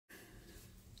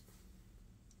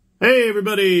Hey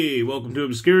everybody! Welcome to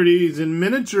Obscurities in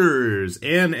Miniatures!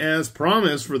 And as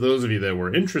promised, for those of you that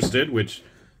were interested, which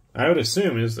I would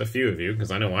assume is a few of you, because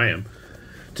I know I am,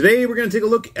 today we're going to take a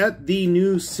look at the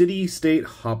new City-State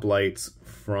Hoplites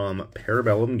from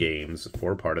Parabellum Games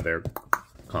for part of their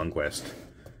Conquest,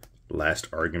 Last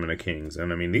Argument of Kings.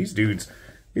 And I mean, these dudes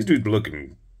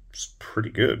looking pretty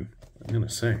good. I'm going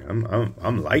to say,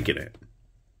 I'm liking it.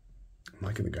 I'm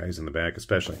liking the guys in the back,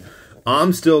 especially.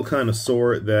 I'm still kind of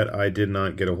sore that I did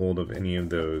not get a hold of any of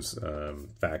those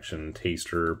faction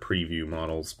taster preview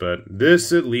models, but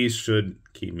this at least should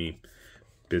keep me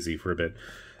busy for a bit.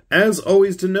 As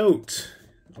always to note,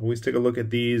 always take a look at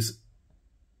these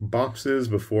boxes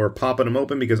before popping them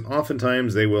open, because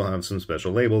oftentimes they will have some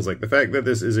special labels, like the fact that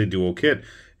this is a dual kit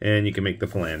and you can make the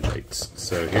Phalangites.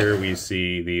 So here we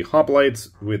see the Hoplites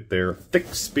with their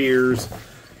thick spears,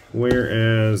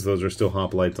 whereas those are still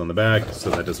Hoplites on the back, so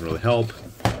that doesn't really help.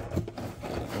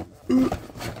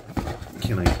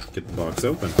 Can I get the box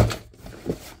open?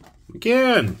 We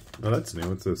can! Oh, that's new.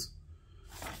 What's this?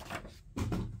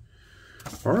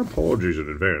 Our apologies in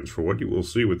advance for what you will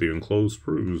see with the enclosed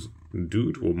sprues.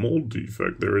 Due to a mold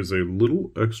defect, there is a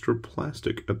little extra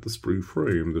plastic at the sprue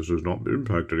frame. This does not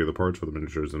impact any of the parts for the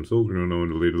miniatures themselves. We don't know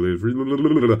until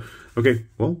later. Okay,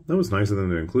 well, that was nice of them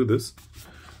to include this.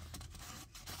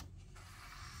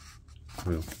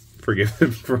 Well, forgive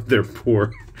them for their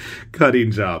poor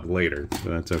cutting job later, but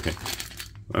that's okay.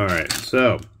 Alright,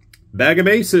 so, bag of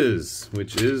aces,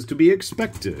 which is to be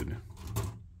expected.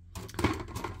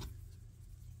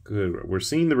 Good, we're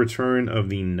seeing the return of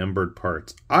the numbered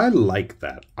parts. I like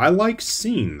that. I like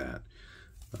seeing that.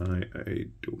 I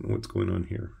don't know what's going on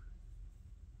here.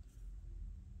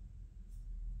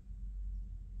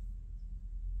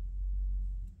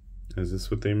 Is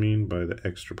this what they mean by the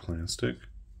extra plastic?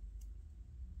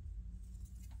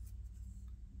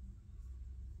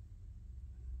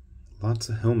 Lots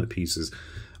of helmet pieces.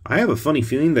 I have a funny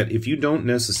feeling that if you don't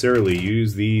necessarily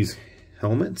use these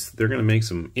helmets, they're going to make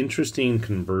some interesting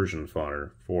conversion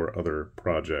fodder for other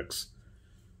projects.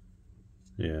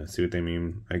 Yeah, see what they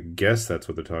mean? I guess that's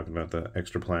what they're talking about, the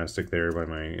extra plastic there by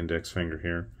my index finger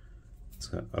here. It's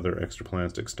got other extra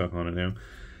plastic stuck on it now.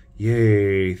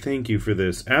 Yay, thank you for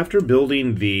this. After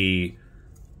building the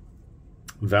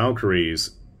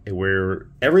Valkyries, where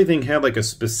everything had like a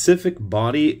specific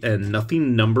body and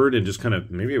nothing numbered and just kind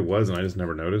of, maybe it was and I just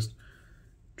never noticed.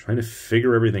 Trying to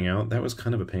figure everything out, that was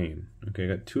kind of a pain. Okay, I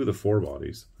got 2 of the 4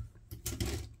 bodies.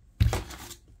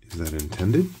 Is that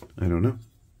intended? I don't know.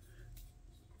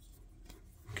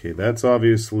 Okay, that's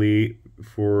obviously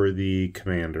for the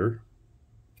commander.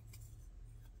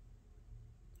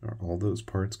 Are all those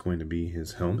parts going to be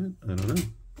his helmet? I don't know.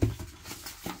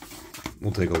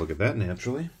 We'll take a look at that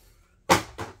naturally.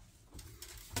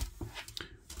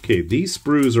 Okay, these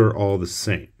sprues are all the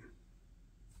same.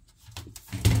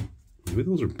 Maybe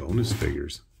those are bonus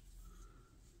figures.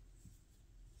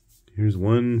 Here's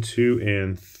 1, 2,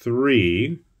 and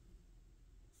 3.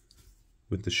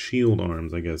 With the shield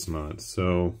arms, I guess not.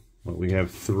 So, well, we have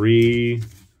 3.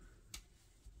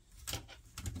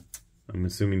 I'm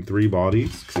assuming 3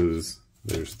 bodies, because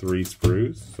there's 3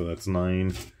 sprues. So that's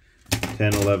 9,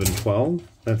 10, 11, 12.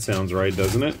 That sounds right,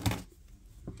 doesn't it?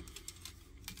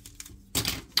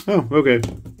 Oh, okay.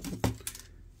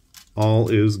 All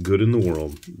is good in the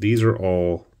world. These are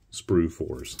all sprue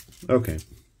 4s. Okay.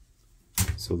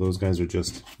 So those guys are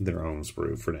just their own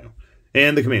sprue for now.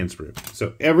 And the command sprue.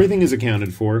 So everything is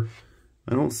accounted for.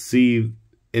 I don't see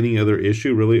any other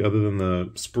issue, really, other than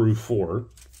the sprue 4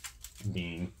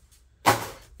 being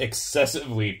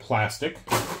excessively plastic.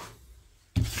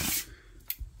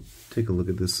 Take a look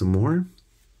at this some more.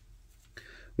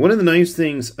 One of the nice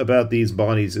things about these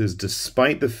bodies is,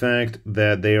 despite the fact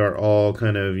that they are all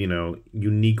kind of, you know,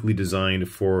 uniquely designed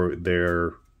for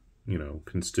their, you know,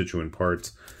 constituent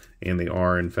parts, and they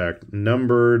are, in fact,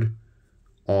 numbered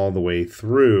all the way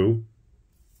through,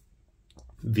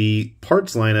 the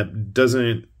parts lineup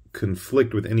doesn't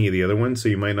conflict with any of the other ones, so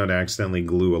you might not accidentally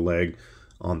glue a leg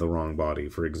on the wrong body,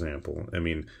 for example. I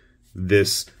mean,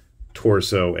 this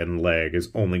torso and leg is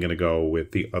only going to go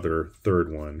with the other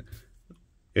third one.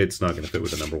 It's not going to fit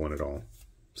with the number 1 at all.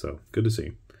 So, good to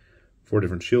see. 4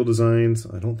 different shield designs.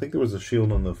 I don't think there was a shield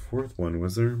on the 4th one,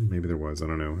 was there? Maybe there was. I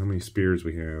don't know. How many spears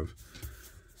we have?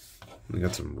 We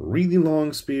got some really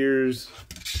long spears.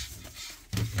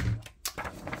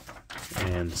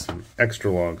 And some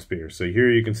extra long spears. So here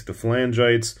you can see the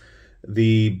Phalangites.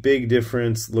 The big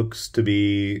difference looks to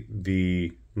be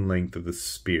the length of the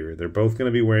spear. They're both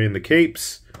going to be wearing the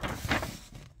capes.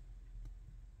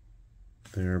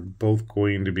 They're both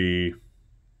going to be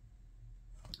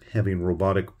having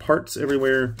robotic parts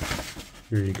everywhere.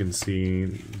 Here you can see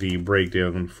the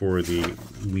breakdown for the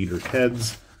leader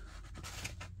heads.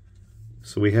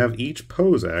 So we have each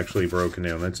pose actually broken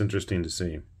down. That's interesting to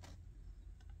see.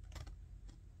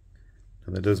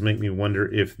 Now that does make me wonder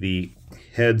if the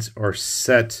heads are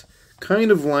set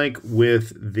kind of like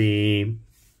with the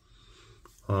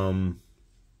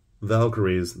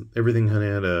Valkyries. Everything kind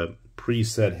of had a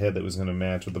preset head that was going to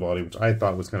match with the body, which I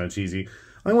thought was kind of cheesy.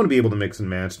 I want to be able to mix and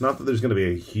match. Not that there's going to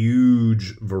be a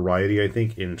huge variety, I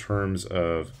think, in terms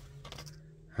of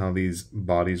how these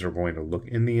bodies are going to look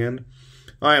in the end.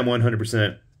 I am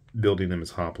 100% building them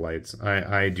as hoplites.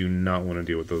 I do not want to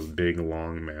deal with those big,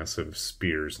 long, massive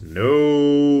spears.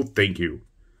 No, thank you.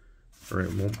 Or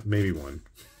well, maybe one.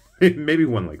 Maybe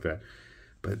one like that.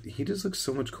 But he just looks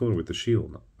so much cooler with the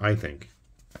shield, I think.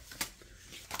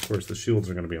 Of course, the shields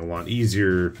are going to be a lot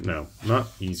easier. No, not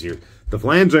easier. The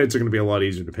Phalangites are going to be a lot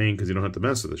easier to paint because you don't have to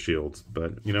mess with the shields.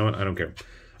 But you know what? I don't care.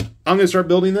 I'm going to start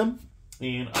building them.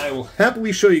 And I will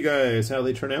happily show you guys how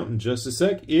they turn out in just a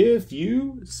sec if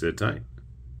you sit tight.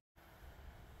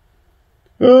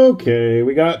 Okay,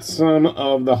 we got some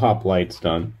of the hoplites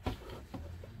done.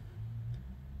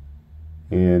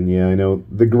 And yeah, I know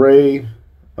the gray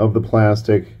of the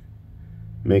plastic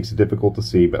makes it difficult to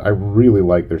see, but I really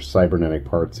like their cybernetic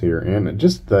parts here and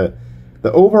just the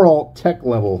overall tech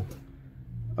level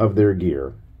of their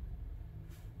gear.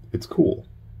 It's cool.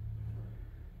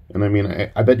 And I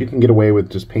mean, I bet you can get away with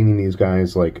just painting these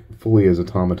guys like fully as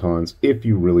automatons if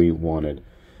you really wanted.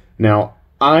 Now,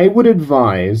 I would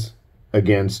advise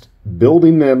against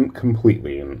building them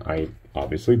completely, and I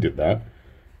obviously did that.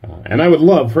 And I would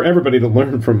love for everybody to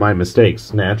learn from my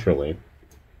mistakes, naturally.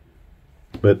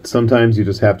 But sometimes you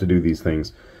just have to do these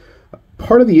things.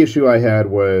 Part of the issue I had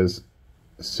was,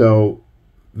 so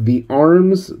the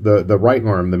arms, the right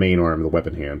arm, the main arm, the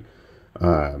weapon hand,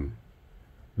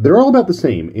 they're all about the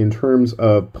same in terms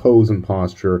of pose and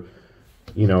posture.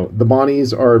 You know, the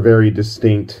bodies are very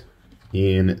distinct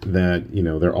in that, you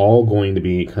know, they're all going to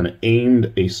be kind of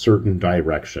aimed a certain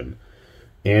direction.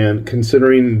 And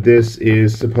considering this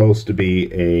is supposed to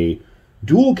be a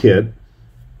dual kit,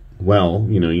 well,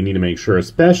 you know, you need to make sure,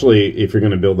 especially if you're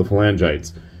going to build the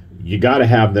Phalangites, you got to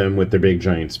have them with their big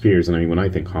giant spears. And I mean, when I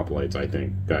think hoplites, I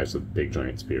think guys with big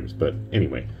giant spears. But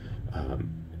anyway,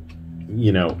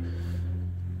 you know,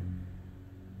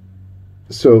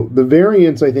 so the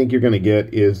variance I think you're going to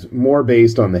get is more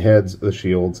based on the heads, the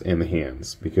shields, and the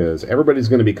hands, because everybody's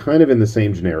going to be kind of in the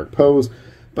same generic pose,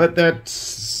 but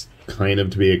that's kind of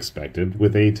to be expected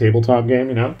with a tabletop game,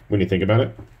 you know, when you think about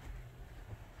it.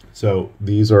 So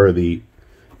these are the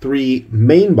three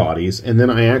main bodies, and then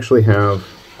I actually have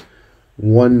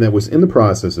one that was in the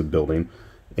process of building,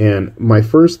 and my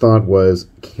first thought was,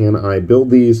 can I build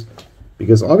these?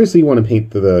 Because obviously you want to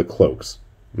paint the cloaks.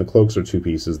 The cloaks are two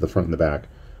pieces, the front and the back.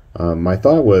 My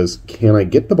thought was, can I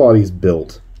get the bodies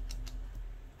built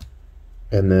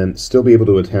and then still be able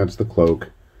to attach the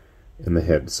cloak and the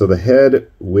head? So the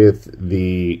head with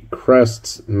the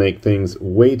crests make things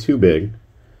way too big,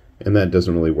 and that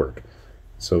doesn't really work.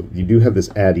 So you do have this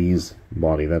at-ease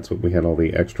body. That's what we had all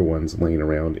the extra ones laying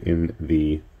around in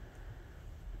the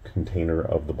container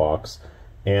of the box.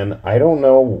 And I don't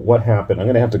know what happened. I'm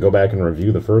going to have to go back and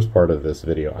review the first part of this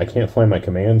video. I can't find my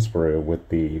command sprue with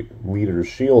the leader's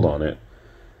shield on it,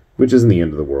 which isn't the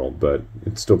end of the world, but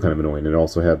it's still kind of annoying. It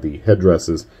also had the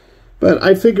headdresses. But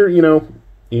I figure, you know,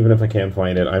 even if I can't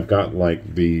find it, I've got,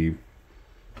 like, the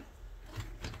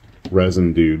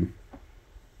resin dude.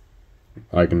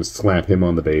 I can slap him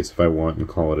on the base if I want and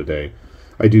call it a day.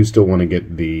 I do still want to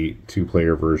get the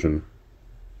two-player version,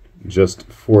 just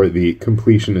for the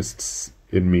completionists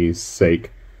in me's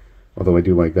sake. Although I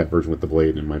do like that version with the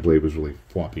blade, and my blade was really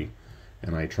floppy.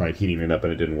 And I tried heating it up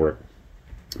and it didn't work.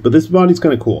 But this body's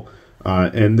kind of cool.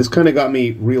 And this kind of got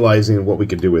me realizing what we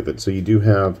could do with it. So you do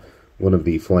have one of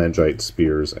the Phalangite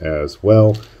spears as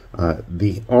well.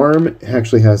 The arm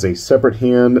actually has a separate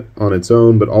hand on its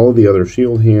own, but all of the other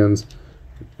shield hands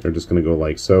are just going to go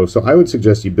like so. So I would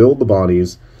suggest you build the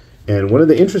bodies. And one of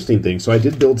the interesting things, so I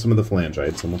did build some of the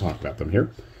Phalangites, and we'll talk about them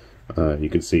here. You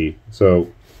can see, so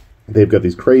they've got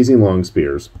these crazy long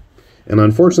spears. And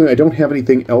unfortunately, I don't have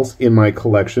anything else in my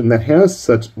collection that has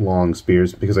such long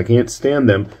spears because I can't stand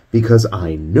them because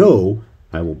I know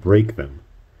I will break them.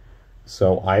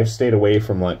 So I've stayed away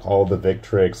from like all the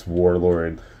Victrix,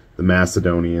 Warlord, the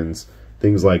Macedonians,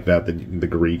 things like that, the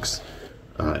Greeks.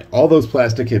 All those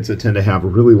plastic kits that tend to have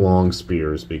really long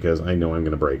spears because I know I'm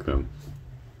going to break them.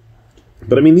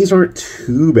 But, I mean, these aren't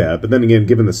too bad. But then again,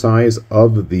 given the size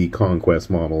of the Conquest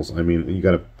models, I mean, you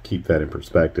got to keep that in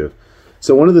perspective.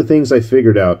 So one of the things I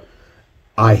figured out,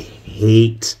 I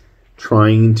hate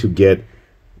trying to get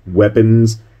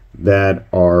weapons that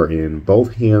are in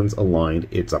both hands aligned.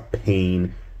 It's a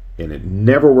pain, and it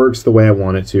never works the way I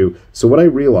want it to. So what I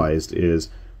realized is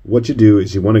what you do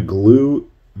is you want to glue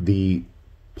the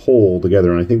pole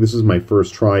together, and I think this is my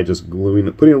first try, just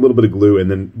putting a little bit of glue and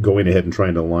then going ahead and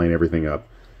trying to line everything up.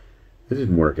 It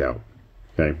didn't work out.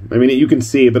 Okay, I mean, you can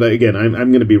see, but again, I'm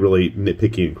going to be really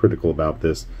nitpicky and critical about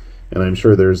this, and I'm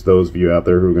sure there's those of you out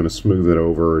there who are going to smooth it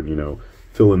over and, you know,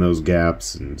 fill in those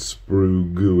gaps and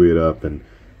sprue goo it up and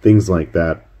things like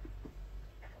that.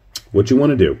 What you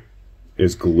want to do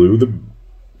is glue the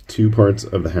two parts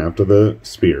of the haft of the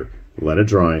spear, let it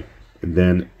dry, and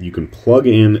then you can plug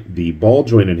in the ball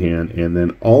jointed hand, and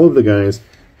then all of the guys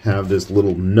have this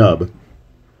little nub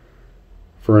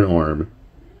for an arm,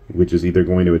 which is either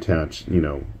going to attach, you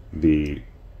know, the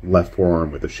left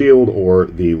forearm with the shield or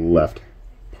the left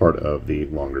part of the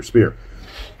longer spear.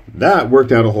 That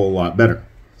worked out a whole lot better.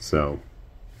 So,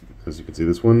 as you can see,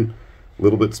 this one a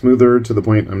little bit smoother to the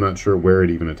point I'm not sure where it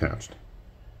even attached.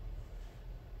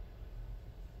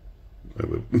 I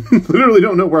literally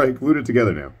don't know where I glued it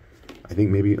together now. I think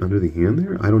maybe under the hand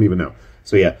there? I don't even know.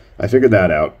 So yeah, I figured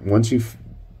that out. Once you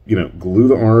know, glue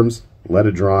the arms, let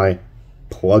it dry,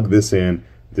 plug this in,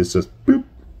 this just boop,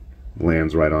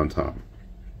 lands right on top.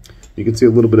 You can see a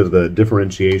little bit of the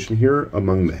differentiation here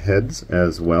among the heads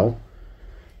as well.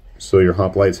 So your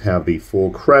hoplites have the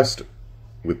full crest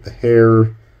with the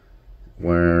hair,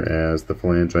 whereas the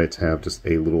phalangites have just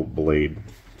a little blade.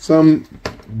 Some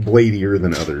bladier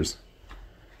than others.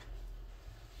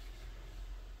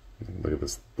 Look at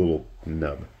this little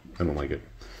nub. I don't like it.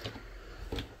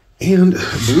 And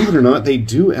believe it or not, they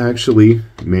do actually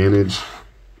manage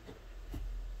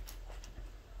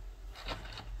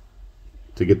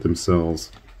to get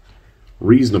themselves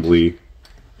reasonably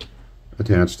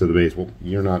attached to the base. Well,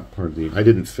 you're not part of the... I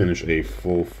didn't finish a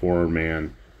full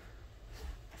 4-man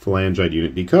phalangite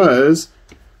unit because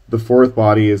the fourth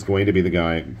body is going to be the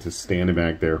guy just standing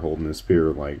back there holding the spear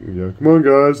like, yeah, come on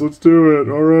guys, let's do it.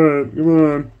 All right, come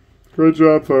on. Great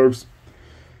job, folks.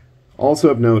 Also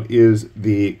of note is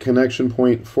the connection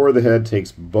point for the head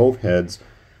takes both heads.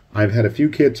 I've had a few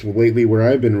kits lately where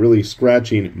I've been really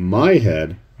scratching my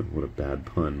head, what a bad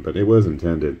pun, but it was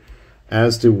intended,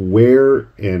 as to where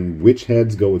and which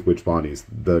heads go with which bodies.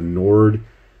 The Nord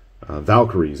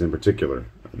Valkyries in particular.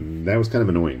 That was kind of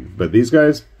annoying. But these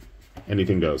guys,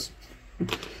 anything goes.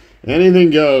 Anything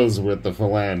goes with the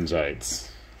Phalangites.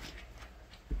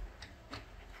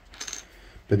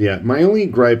 But yeah, my only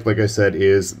gripe, like I said,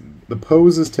 is the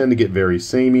poses tend to get very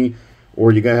samey,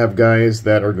 or you gotta have guys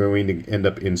that are going to end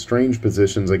up in strange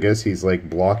positions. I guess he's like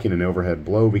blocking an overhead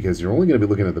blow because you're only going to be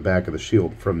looking at the back of the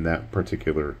shield from that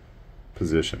particular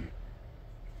position.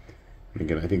 And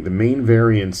again, I think the main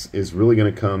variance is really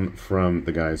going to come from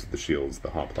the guys with the shields,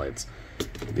 the hoplites.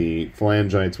 The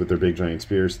phalangites with their big giant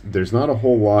spears, there's not a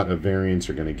whole lot of variance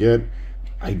you're going to get.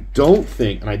 I don't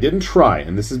think, and I didn't try,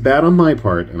 and this is bad on my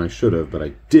part, and I should have, but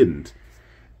I didn't.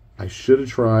 I should have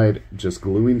tried just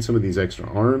gluing some of these extra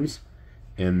arms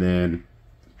and then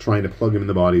trying to plug them in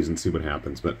the bodies and see what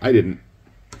happens, but I didn't.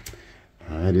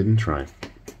 I didn't try.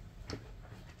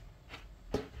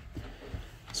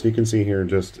 So you can see here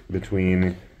just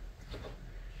between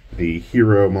the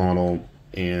hero model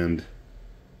and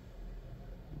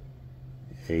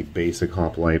a basic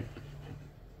hoplite.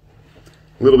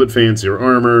 A little bit fancier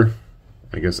armor,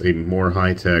 I guess a more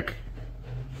high-tech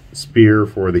spear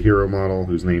for the hero model,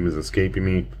 whose name is escaping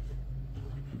me.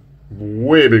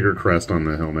 Way bigger crest on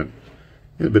the helmet,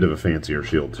 and a bit of a fancier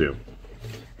shield too.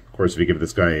 Of course, if you give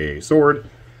this guy a sword,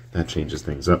 that changes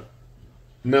things up.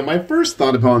 Now, my first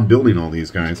thought upon building all these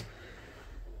guys,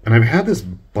 and I've had this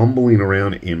bumbling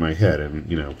around in my head, and,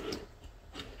 you know,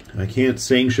 I can't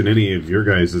sanction any of your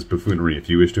guys' buffoonery if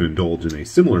you wish to indulge in a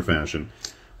similar fashion,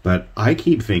 but I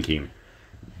keep thinking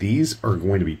these are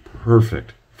going to be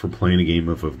perfect for playing a game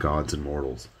of Gods and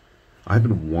Mortals. I've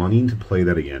been wanting to play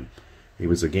that again. It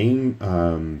was a game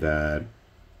that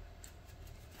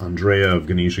Andrea of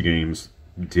Ganesha Games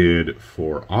did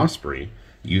for Osprey,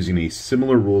 using a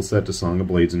similar rule set to Song of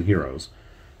Blades and Heroes.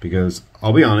 Because,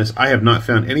 I'll be honest, I have not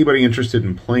found anybody interested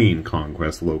in playing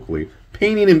Conquest locally.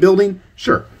 Painting and building?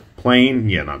 Sure. Playing?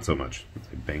 Yeah, not so much.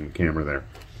 I banged the camera there.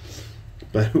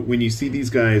 But when you see these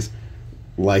guys,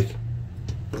 like,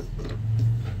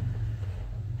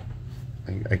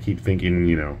 I keep thinking,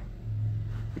 you know,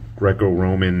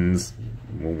 Greco-Romans,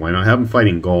 well, why not have them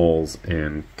fighting Gauls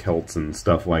and Celts and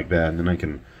stuff like that, and then I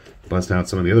can bust out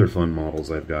some of the other fun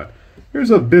models I've got. There's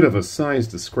a bit of a size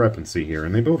discrepancy here,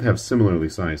 and they both have similarly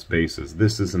sized bases.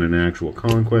 This isn't an actual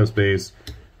Conquest base.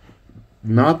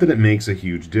 not that it makes a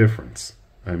huge difference.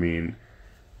 I mean,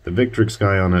 the Victrix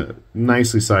guy on a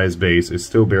nicely sized base is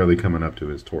still barely coming up to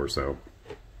his torso.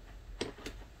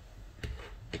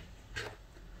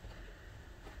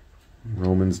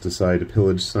 Romans decide to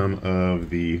pillage some of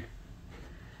the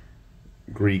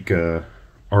Greek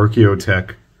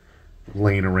archaeotech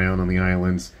laying around on the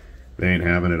islands. They ain't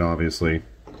having it, obviously.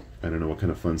 I don't know what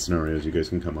kind of fun scenarios you guys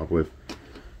can come up with.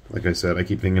 Like I said, I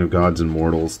keep thinking of Gods and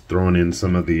Mortals, throwing in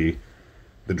some of the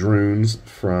drones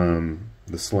from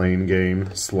the Slain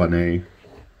game, Slane,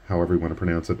 however you want to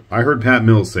pronounce it. I heard Pat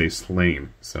Mills say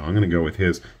Slain, so I'm going to go with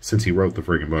his, since he wrote the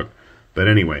friggin' book. But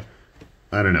anyway,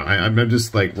 I don't know. I'm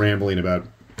just, like, rambling about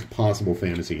possible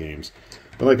fantasy games.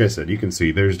 But like I said, you can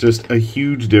see there's just a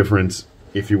huge difference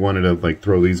if you wanted to, like,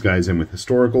 throw these guys in with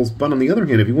historicals. But on the other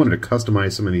hand, if you wanted to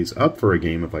customize some of these up for a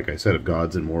game of, like I said, of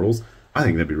Gods and Mortals, I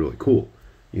think that'd be really cool.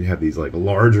 You'd have these, like,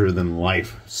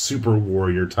 larger-than-life super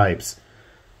warrior types.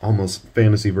 Almost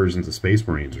fantasy versions of Space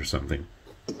Marines or something.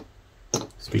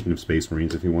 Speaking of Space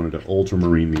Marines, if you wanted to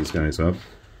Ultramarine these guys up,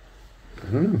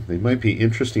 I don't know, they might be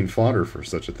interesting fodder for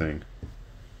such a thing.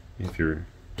 If you're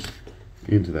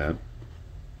into that.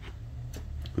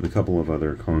 With a couple of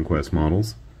other Conquest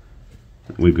models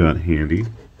we've got handy.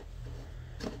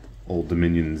 Old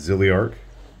Dominion Zilliarch,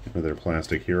 one of their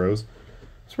plastic heroes.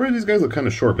 I'm surprised these guys look kind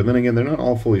of short, but then again, they're not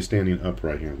all fully standing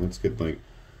upright here. Let's get, like,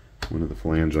 one of the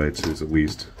Phalangites who's at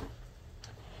least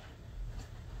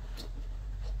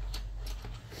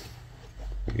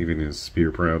waving his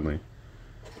spear proudly.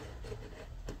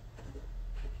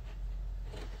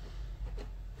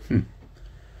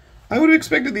 I would have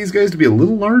expected these guys to be a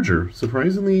little larger.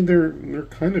 Surprisingly, they're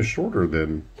kind of shorter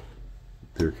than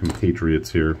their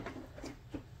compatriots here.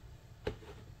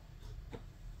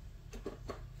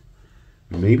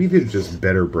 Maybe they're just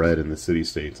better bred in the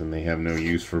city-states and they have no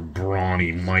use for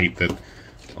brawny might that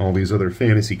all these other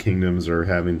fantasy kingdoms are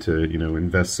having to, you know,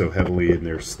 invest so heavily in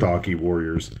their stocky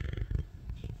warriors.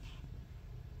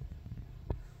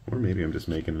 Or maybe I'm just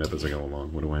making it up as I go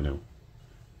along. What do I know?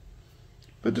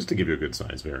 But just to give you a good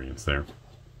size variance there.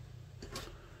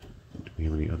 Do we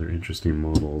have any other interesting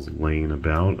models laying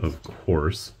about? Of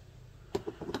course.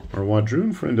 Our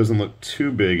Wadroon friend doesn't look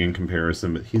too big in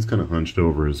comparison, but he's kind of hunched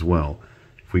over as well.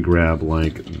 If we grab,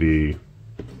 like, the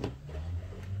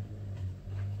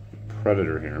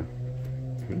Predator here.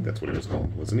 I think that's what it was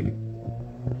called, wasn't he?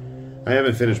 I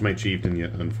haven't finished my Chieftain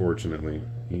yet, unfortunately.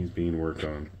 He's being worked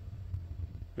on.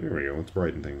 There we go, let's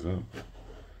brighten things up.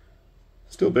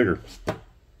 Still bigger.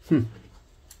 I'm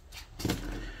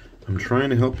trying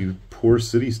to help you poor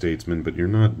city-statesmen, but you're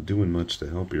not doing much to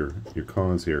help your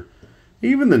cause here.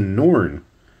 Even the Norn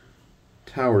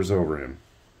towers over him.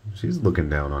 She's looking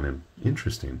down on him.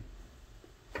 Interesting.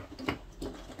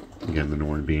 Again, the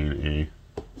Norn being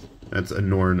that's a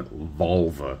Norn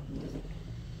Volva.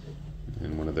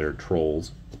 And one of their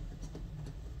trolls.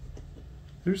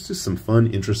 There's just some fun,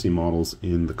 interesting models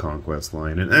in the Conquest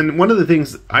line. And one of the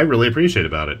things I really appreciate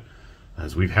about it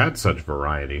is we've had such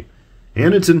variety.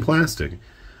 And it's in plastic.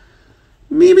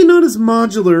 Maybe not as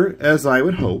modular as I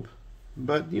would hope.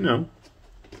 But, you know,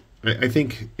 I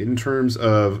think in terms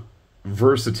of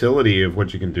versatility of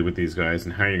what you can do with these guys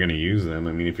and how you're going to use them,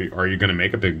 I mean, are you going to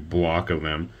make a big block of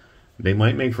them? They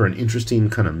might make for an interesting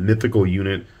kind of mythical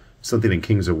unit, something in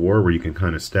Kings of War where you can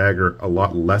kind of stagger a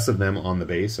lot less of them on the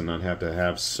base and not have to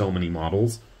have so many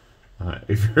models.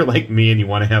 If you're like me and you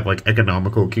want to have like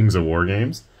economical Kings of War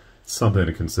games, something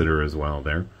to consider as well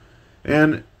there.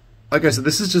 And like I said,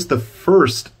 this is just the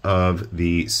first of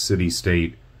the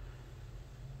city-state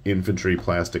infantry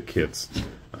plastic kits.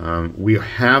 We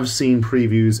have seen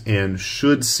previews and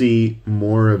should see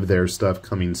more of their stuff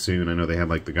coming soon. I know they had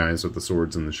like the guys with the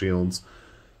swords and the shields,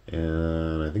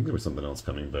 and I think there was something else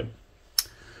coming, but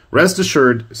rest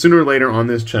assured, sooner or later on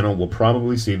this channel, we'll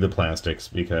probably see the plastics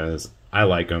because I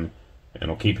like them,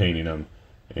 and I'll keep painting them,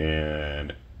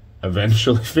 and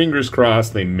eventually, fingers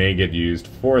crossed, they may get used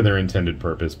for their intended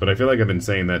purpose, but I feel like I've been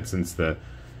saying that since the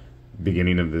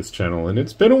beginning of this channel, and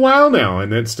it's been a while now,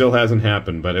 and it still hasn't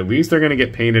happened, but at least they're going to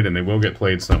get painted, and they will get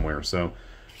played somewhere, so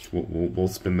we'll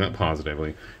spin that positively.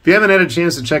 If you haven't had a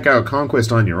chance to check out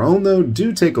Conquest on your own, though,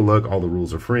 do take a look. All the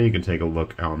rules are free. You can take a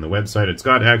look on the website. It's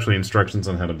got actually instructions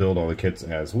on how to build all the kits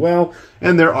as well,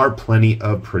 and there are plenty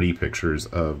of pretty pictures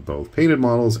of both painted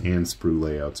models and sprue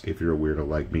layouts if you're a weirdo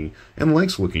like me and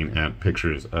likes looking at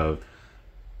pictures of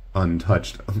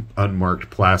untouched, unmarked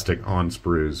plastic on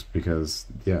sprues, because,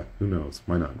 yeah, who knows?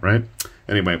 Why not, right?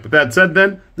 Anyway, with that said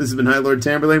then, this has been High Lord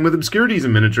Tamberlane with Obscurities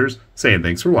and Miniatures, saying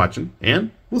thanks for watching,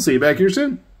 and we'll see you back here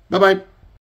soon. Bye-bye.